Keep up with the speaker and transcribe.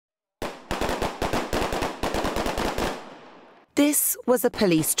This was a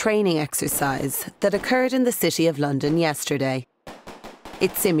police training exercise that occurred in the City of London yesterday.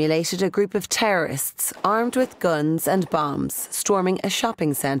 It simulated a group of terrorists armed with guns and bombs storming a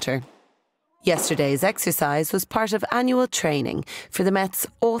shopping centre. Yesterday's exercise was part of annual training for the Met's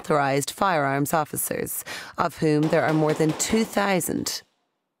authorised firearms officers, of whom there are more than 2,000.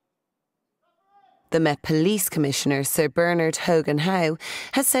 The Met Police Commissioner, Sir Bernard Hogan-Howe,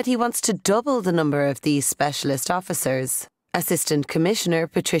 has said he wants to double the number of these specialist officers. Assistant Commissioner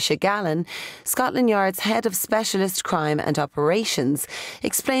Patricia Gallen, Scotland Yard's head of specialist crime and operations,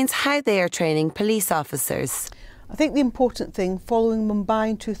 explains how they are training police officers. I think the important thing, following Mumbai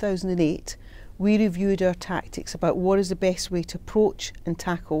in 2008, we reviewed our tactics about what is the best way to approach and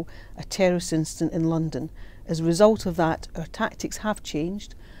tackle a terrorist incident in London. As a result of that, our tactics have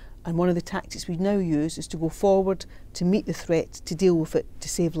changed, and one of the tactics we now use is to go forward to meet the threat, to deal with it, to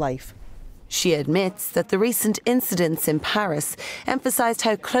save life. She admits that the recent incidents in Paris emphasised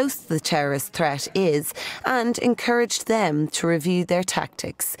how close the terrorist threat is and encouraged them to review their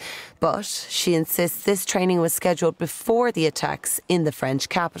tactics. But she insists this training was scheduled before the attacks in the French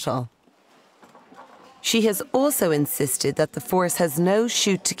capital. She has also insisted that the force has no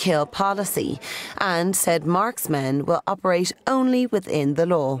shoot-to-kill policy and said marksmen will operate only within the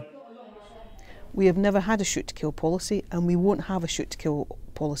law. We have never had a shoot-to-kill policy, and we won't have a shoot-to-kill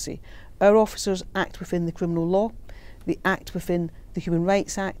policy. Our officers act within the criminal law, they act within the Human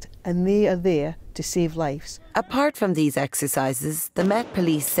Rights Act, and they are there to save lives. Apart from these exercises, the Met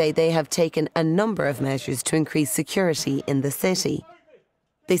Police say they have taken a number of measures to increase security in the city.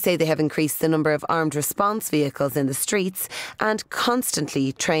 They say they have increased the number of armed response vehicles in the streets and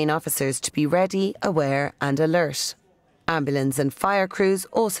constantly train officers to be ready, aware and alert. Ambulance and fire crews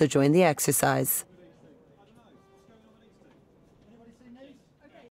also join the exercise.